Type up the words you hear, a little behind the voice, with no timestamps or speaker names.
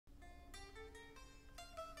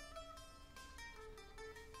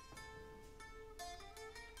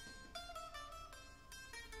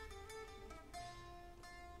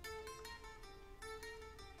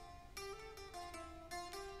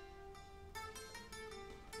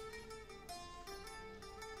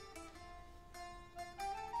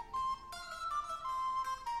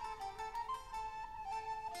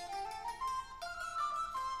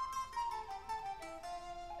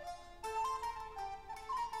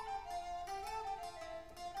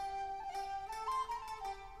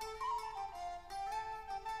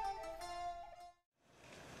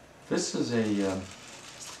This is a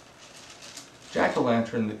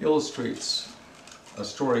jack-o'-lantern that illustrates a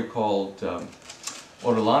story called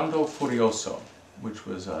Orlando Furioso, which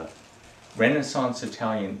was a Renaissance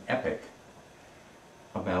Italian epic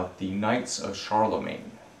about the Knights of Charlemagne.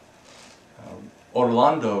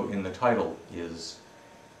 Orlando in the title is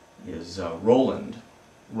Roland.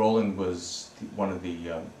 Roland was one of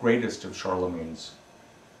the greatest of Charlemagne's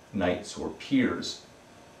knights or peers,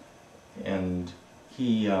 and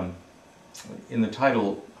he, in the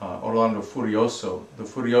title Orlando Furioso, the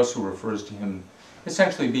Furioso refers to him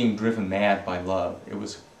essentially being driven mad by love. It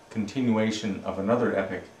was a continuation of another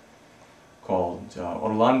epic called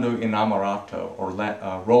Orlando Innamorato, or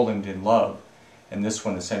Roland in Love, and this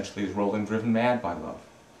one essentially is Roland driven mad by love.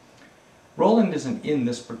 Roland isn't in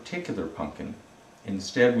this particular pumpkin.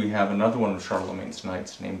 Instead, we have another one of Charlemagne's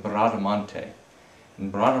knights named Bradamante.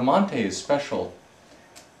 And Bradamante is special,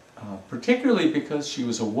 particularly because she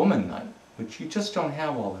was a woman knight, which you just don't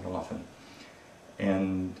have all that often.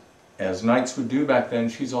 And as knights would do back then,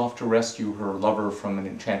 she's off to rescue her lover from an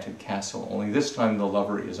enchanted castle. Only this time the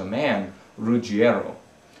lover is a man, Ruggiero,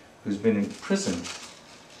 who's been imprisoned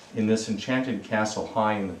in this enchanted castle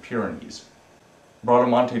high in the Pyrenees.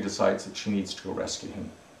 Bradamante decides that she needs to go rescue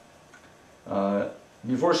him.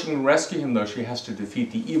 Before she can rescue him, though, she has to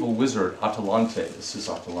defeat the evil wizard Atalante. This is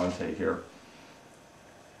Atalante here,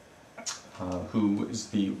 who is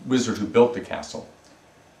the wizard who built the castle.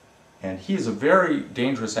 And he is a very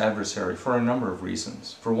dangerous adversary for a number of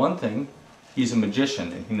reasons. For one thing, he's a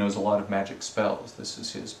magician and he knows a lot of magic spells. This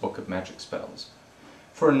is his book of magic spells.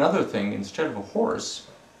 For another thing, instead of a horse,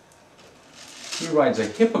 he rides a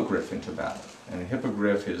hippogriff into battle. And a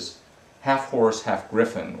hippogriff is half horse, half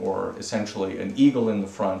griffin, or essentially an eagle in the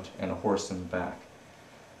front and a horse in the back.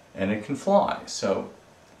 And it can fly. So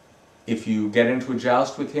if you get into a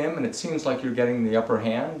joust with him and it seems like you're getting the upper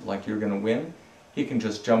hand, like you're going to win, he can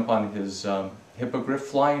just jump on his hippogriff,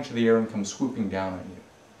 fly into the air, and come swooping down on you.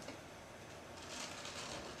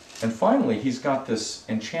 And finally, he's got this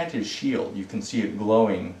enchanted shield. You can see it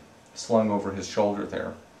glowing, slung over his shoulder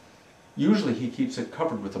there. Usually he keeps it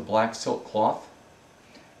covered with a black silk cloth,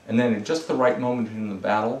 and then at just the right moment in the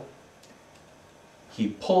battle, he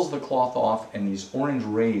pulls the cloth off and these orange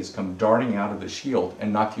rays come darting out of the shield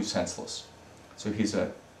and knock you senseless. So he's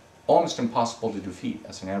almost impossible to defeat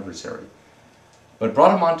as an adversary. But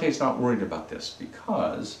Bradamante's not worried about this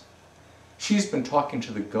because she's been talking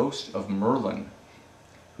to the ghost of Merlin,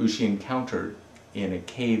 who she encountered in a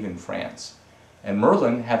cave in France. And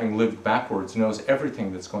Merlin, having lived backwards, knows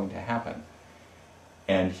everything that's going to happen.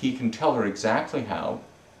 And he can tell her exactly how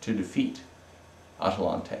to defeat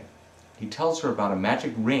Atalante. He tells her about a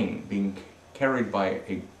magic ring being carried by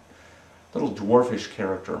a little dwarfish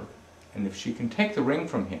character. And if she can take the ring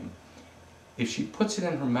from him, if she puts it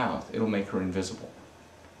in her mouth, it'll make her invisible.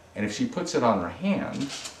 And if she puts it on her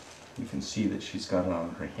hand, you can see that she's got it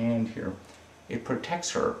on her hand here, it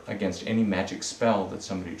protects her against any magic spell that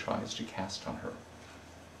somebody tries to cast on her.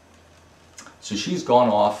 So she's gone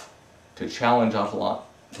off to challenge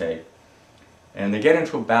Atalante, and they get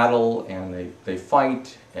into a battle and they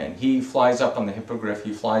fight, and he flies up on the hippogriff,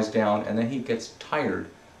 he flies down, and then he gets tired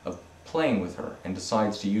of playing with her and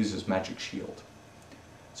decides to use his magic shield.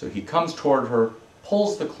 So he comes toward her,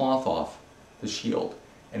 pulls the cloth off the shield,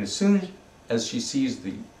 and as soon as she sees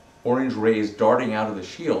the orange rays darting out of the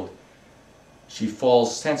shield, she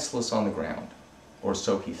falls senseless on the ground, or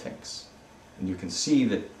so he thinks. And you can see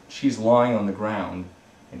that she's lying on the ground,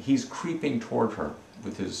 and he's creeping toward her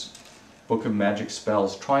with his book of magic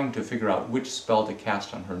spells, trying to figure out which spell to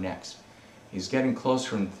cast on her next. He's getting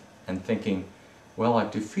closer and thinking, well,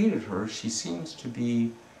 I've defeated her. She seems to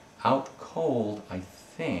be out cold, I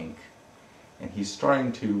think. And he's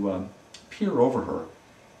starting to peer over her.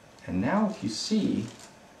 And now if you see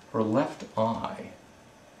her left eye,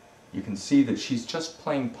 you can see that she's just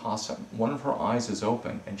playing possum. One of her eyes is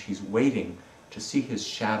open, and she's waiting to see his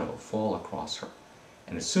shadow fall across her.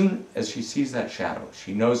 And as soon as she sees that shadow,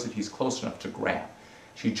 she knows that he's close enough to grab.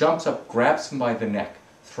 She jumps up, grabs him by the neck,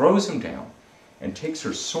 throws him down, and takes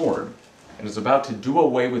her sword, and is about to do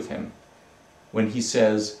away with him when he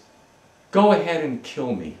says, "Go ahead and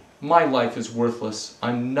kill me. My life is worthless.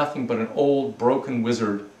 I'm nothing but an old, broken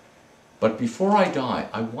wizard. But before I die,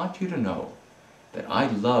 I want you to know that I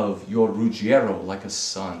love your Ruggiero like a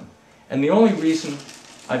son. And the only reason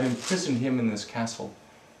I've imprisoned him in this castle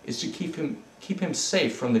is to keep him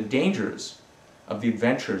safe from the dangers of the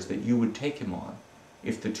adventures that you would take him on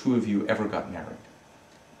if the two of you ever got married.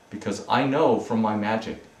 Because I know from my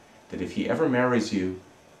magic that if he ever marries you,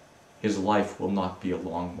 his life will not be a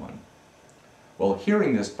long one." Well,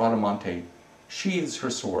 hearing this, Bradamante sheathes her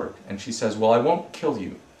sword and she says, well, I won't kill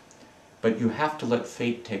you, but you have to let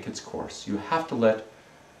fate take its course. You have to let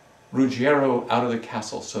Ruggiero out of the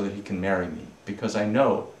castle so that he can marry me, because I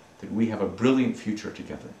know that we have a brilliant future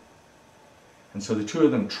together. And so the two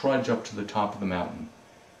of them trudge up to the top of the mountain.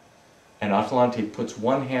 And Atalante puts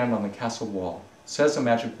one hand on the castle wall, says a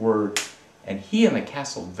magic word, and he and the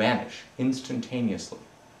castle vanish instantaneously,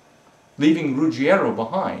 leaving Ruggiero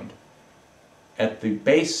behind at the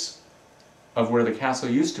base of where the castle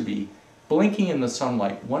used to be, blinking in the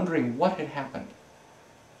sunlight, wondering what had happened.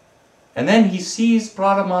 And then he sees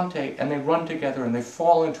Bradamante, and they run together and they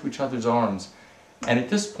fall into each other's arms. And at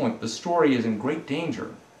this point, the story is in great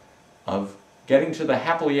danger of getting to the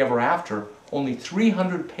happily ever after, only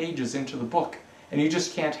 300 pages into the book, and you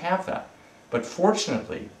just can't have that. But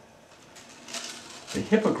fortunately, the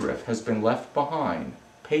hippogriff has been left behind,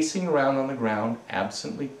 pacing around on the ground,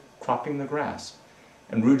 absently cropping the grass.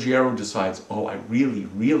 And Ruggiero decides, oh, I really,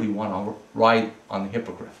 really want to ride on the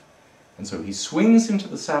hippogriff. And so he swings into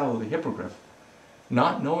the saddle of the hippogriff,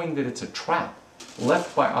 not knowing that it's a trap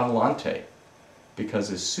left by Atalante,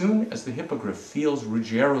 because as soon as the hippogriff feels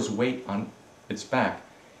Ruggiero's weight on its back,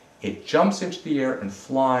 it jumps into the air and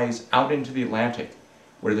flies out into the Atlantic,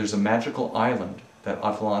 where there's a magical island that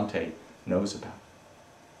Atalante knows about.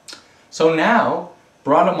 So now,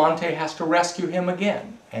 Bradamante has to rescue him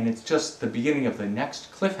again, and it's just the beginning of the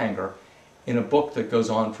next cliffhanger in a book that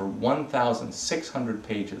goes on for 1,600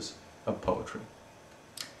 pages of poetry.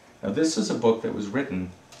 Now this is a book that was written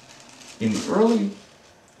in the early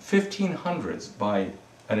 1500s by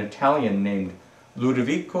an Italian named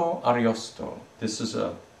Ludovico Ariosto. This is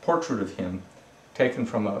a portrait of him taken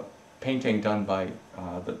from a painting done by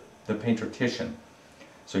the painter Titian.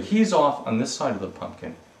 So he's off on this side of the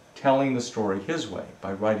pumpkin telling the story his way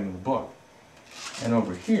by writing the book. And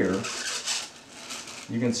over here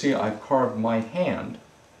you can see I've carved my hand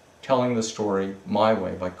telling the story my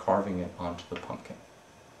way by carving it onto the pumpkin.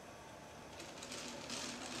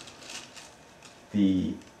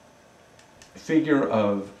 The figure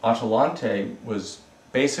of Atalante was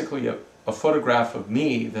basically a photograph of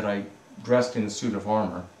me that I dressed in a suit of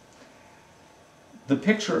armor. The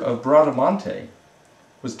picture of Bradamante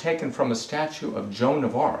was taken from a statue of Joan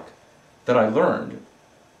of Arc that I learned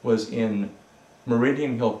was in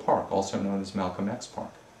Meridian Hill Park, also known as Malcolm X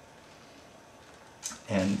Park.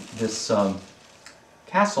 And this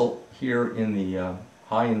castle here in the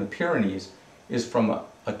high in the Pyrenees is from a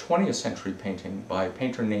 20th century painting by a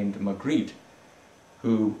painter named Magritte,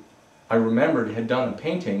 who I remembered had done a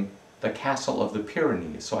painting, The Castle of the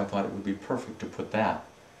Pyrenees, so I thought it would be perfect to put that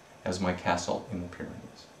as my castle in the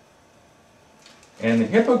Pyrenees. And the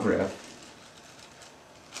hippogriff,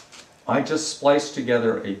 I just spliced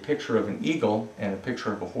together a picture of an eagle and a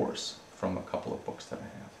picture of a horse from a couple of books that I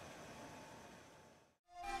have.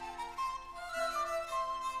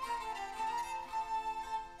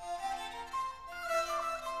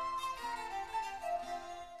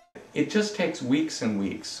 It just takes weeks and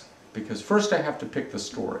weeks, because first I have to pick the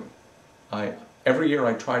story. Every year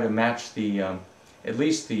I try to match the, at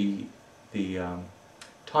least the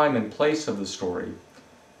time and place of the story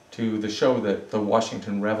to the show that the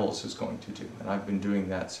Washington Revels is going to do, and I've been doing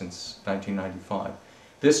that since 1995.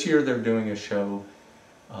 This year they're doing a show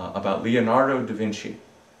about Leonardo da Vinci,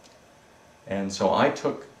 and so I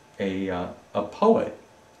took a poet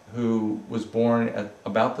who was born at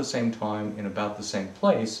about the same time in about the same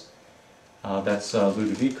place. That's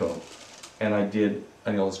Ludovico, and I did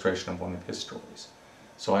an illustration of one of his stories.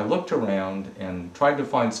 So I looked around and tried to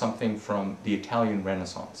find something from the Italian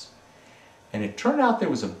Renaissance, and it turned out there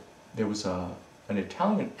was an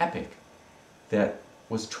Italian epic that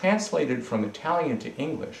was translated from Italian to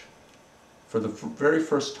English for the very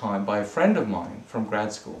first time by a friend of mine from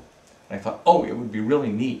grad school. And I thought, oh, it would be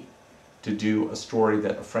really neat to do a story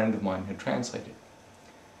that a friend of mine had translated.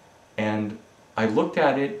 And I looked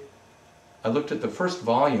at it. I looked at the first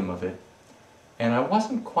volume of it, and I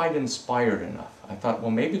wasn't quite inspired enough. I thought, well,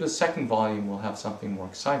 maybe the second volume will have something more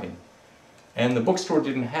exciting. And the bookstore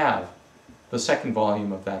didn't have the second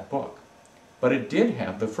volume of that book, but it did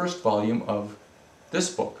have the first volume of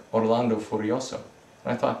this book, Orlando Furioso.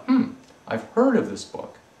 And I thought, I've heard of this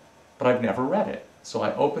book, but I've never read it. So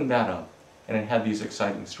I opened that up, and it had these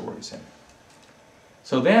exciting stories in it.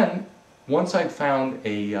 So then, once I'd found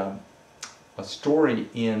a story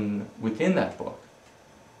within that book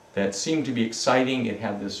that seemed to be exciting. It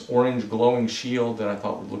had this orange glowing shield that I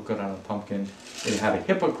thought would look good on a pumpkin. It had a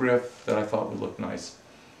hippogriff that I thought would look nice.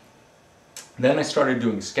 Then I started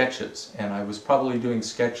doing sketches, and I was probably doing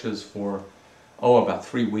sketches for, about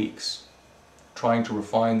 3 weeks, trying to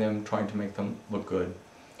refine them, trying to make them look good.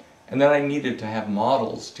 And then I needed to have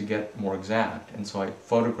models to get more exact, and so I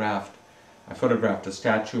photographed a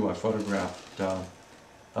statue, I photographed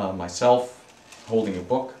myself holding a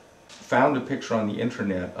book, found a picture on the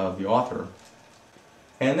internet of the author,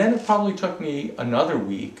 and then it probably took me another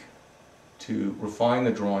week to refine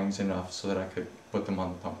the drawings enough so that I could put them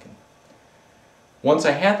on the pumpkin. Once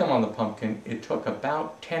I had them on the pumpkin, it took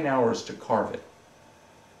about 10 hours to carve it.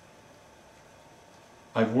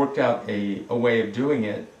 I've worked out a way of doing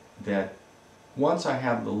it that once I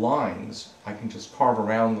have the lines, I can just carve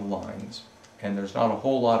around the lines, and there's not a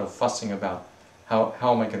whole lot of fussing about how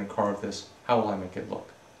am I going to carve this, how will I make it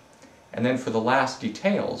look. And then for the last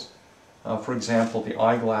details, for example, the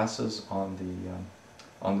eyeglasses on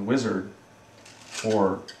the wizard,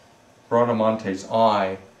 or Bradamante's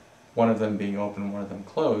eye, one of them being open, one of them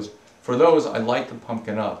closed, for those I light the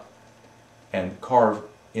pumpkin up and carve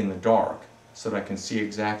in the dark so that I can see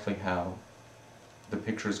exactly how the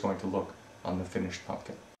picture is going to look on the finished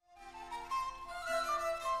pumpkin.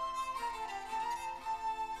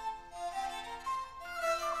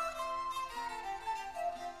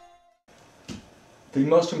 The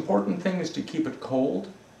most important thing is to keep it cold,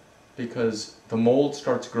 because the mold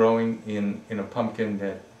starts growing in a pumpkin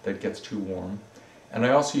that gets too warm. And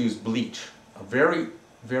I also use bleach. A very,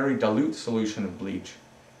 very dilute solution of bleach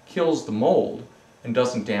kills the mold and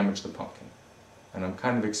doesn't damage the pumpkin. And I'm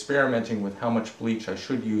kind of experimenting with how much bleach I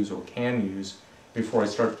should use or can use before I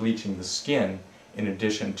start bleaching the skin in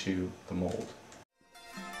addition to the mold.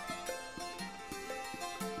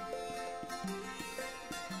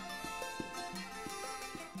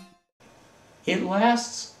 It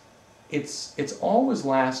lasts, it's always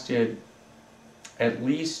lasted at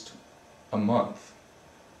least a month.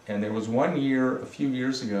 And there was one year, a few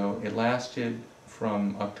years ago, it lasted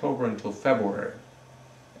from October until February.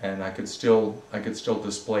 And I could still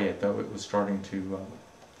display it, though it was starting to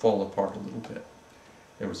fall apart a little bit.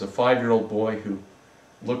 There was a 5-year-old boy who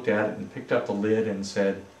looked at it and picked up the lid and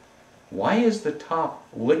said, "Why is the top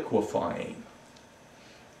liquefying?"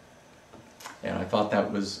 And I thought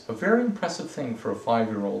that was a very impressive thing for a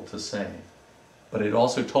 5-year-old to say. But it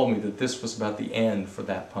also told me that this was about the end for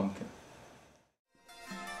that pumpkin.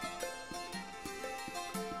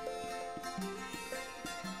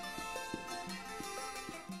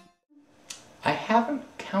 I haven't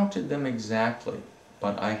counted them exactly,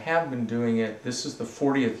 but I have been doing it. This is the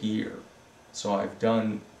 40th year. So I've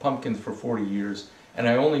done pumpkins for 40 years, and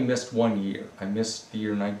I only missed one year. I missed the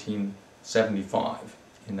year 1975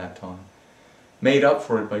 in that time. Made up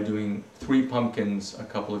for it by doing 3 pumpkins a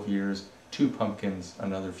couple of years, 2 pumpkins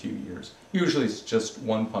another few years. Usually it's just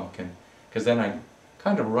 1 pumpkin, because then I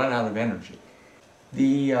kind of run out of energy.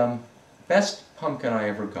 The best pumpkin I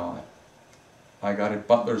ever got, I got at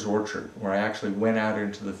Butler's Orchard, where I actually went out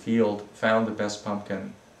into the field, found the best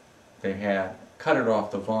pumpkin they had, cut it off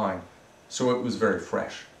the vine, so it was very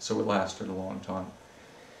fresh, so it lasted a long time.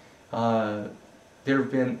 There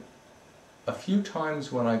have been a few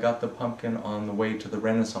times when I got the pumpkin on the way to the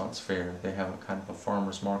Renaissance Fair. They have a kind of a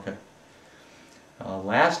farmer's market.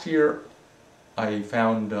 Last year I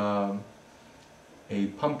found a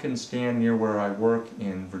pumpkin stand near where I work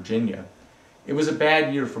in Virginia. It was a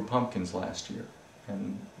bad year for pumpkins last year,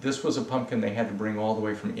 and this was a pumpkin they had to bring all the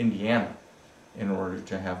way from Indiana in order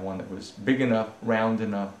to have one that was big enough, round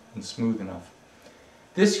enough, and smooth enough.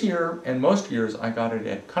 This year, and most years, I got it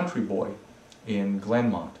at Country Boy in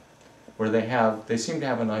Glenmont, where they seem to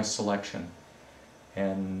have a nice selection.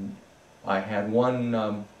 And I had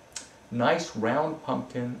one nice round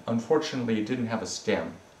pumpkin. Unfortunately, it didn't have a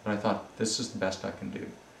stem, but I thought, this is the best I can do.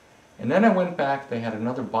 And then I went back, they had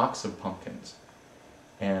another box of pumpkins,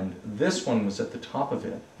 and this one was at the top of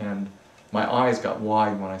it, and my eyes got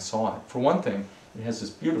wide when I saw it. For one thing, it has this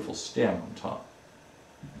beautiful stem on top.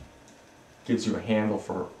 Gives you a handle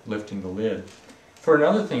for lifting the lid. For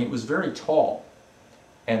another thing, it was very tall.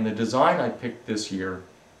 And the design I picked this year,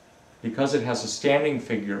 because it has a standing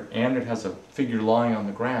figure and it has a figure lying on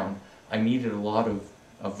the ground, I needed a lot of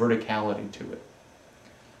verticality to it.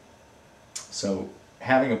 So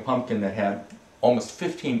having a pumpkin that had almost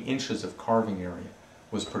 15 inches of carving area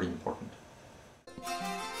was pretty important.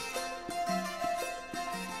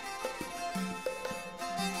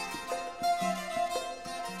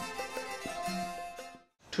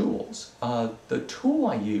 Tools. The tool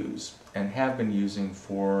I use and have been using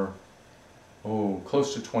for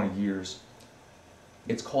close to 20 years,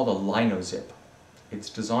 it's called a linozip. It's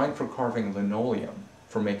designed for carving linoleum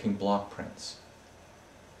for making block prints.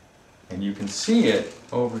 And you can see it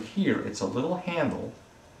over here. It's a little handle,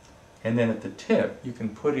 and then at the tip you can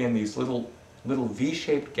put in these little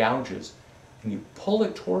V-shaped gouges, and you pull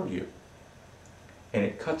it toward you, and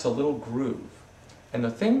it cuts a little groove. And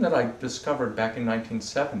the thing that I discovered back in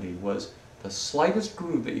 1970 was the slightest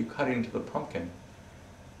groove that you cut into the pumpkin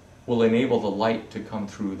will enable the light to come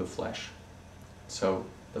through the flesh. So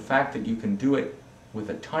the fact that you can do it with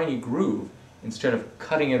a tiny groove instead of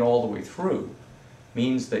cutting it all the way through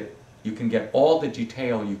means that you can get all the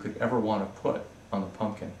detail you could ever want to put on the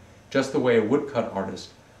pumpkin, just the way a woodcut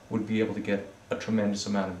artist would be able to get a tremendous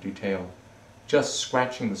amount of detail just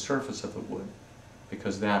scratching the surface of the wood,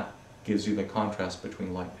 because that gives you the contrast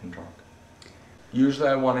between light and dark. Usually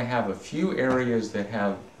I want to have a few areas that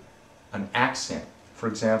have an accent. For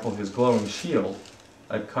example, his glowing shield,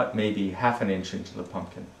 I've cut maybe ½ inch into the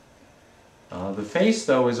pumpkin. The face,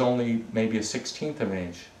 though, is only maybe a 1/16 of an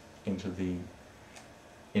inch into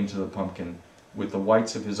the pumpkin, with the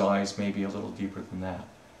whites of his eyes maybe a little deeper than that.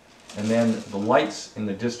 And then the lights in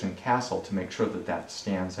the distant castle, to make sure that that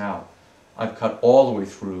stands out, I've cut all the way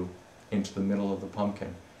through into the middle of the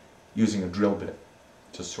pumpkin using a drill bit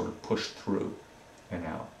to sort of push through and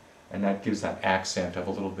out. And that gives that accent of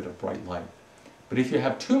a little bit of bright light. But if you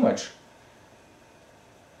have too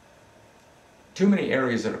many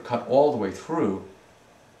areas that are cut all the way through,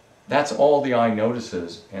 that's all the eye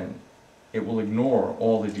notices, and it will ignore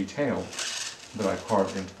all the detail that I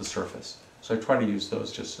carved into the surface. So I try to use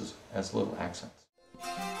those just as little accents.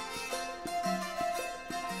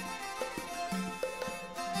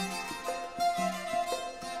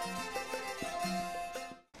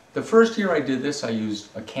 The first year I did this, I used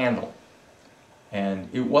a candle, and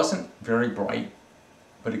it wasn't very bright,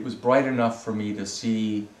 but it was bright enough for me to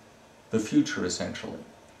see the future, essentially.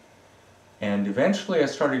 And eventually I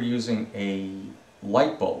started using a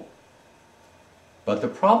light bulb. But the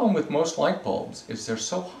problem with most light bulbs is they're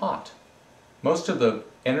so hot. Most of the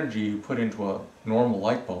energy you put into a normal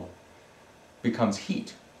light bulb becomes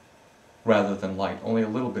heat rather than light. Only a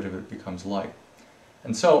little bit of it becomes light.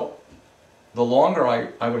 And so the longer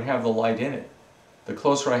I would have the light in it, the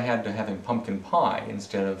closer I had to having pumpkin pie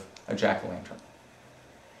instead of a jack-o'-lantern.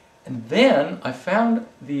 And then I found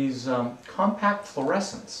these compact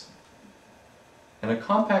fluorescents. And a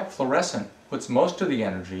compact fluorescent puts most of the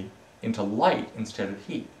energy into light instead of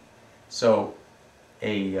heat. So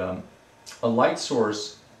a light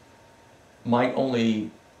source might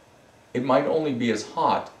only be as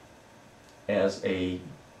hot as a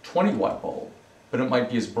 20-watt bulb, but it might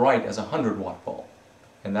be as bright as a 100-watt bulb.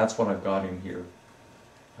 And that's what I've got in here.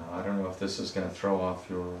 I don't know if this is going to throw off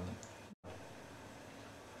your...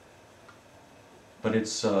 but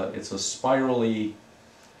it's a spirally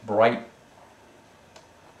bright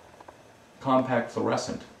compact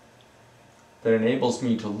fluorescent that enables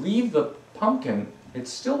me to leave the pumpkin.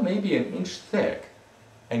 It's still maybe an inch thick,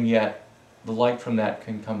 and yet the light from that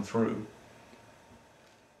can come through,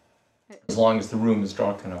 as long as the room is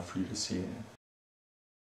dark enough for you to see it.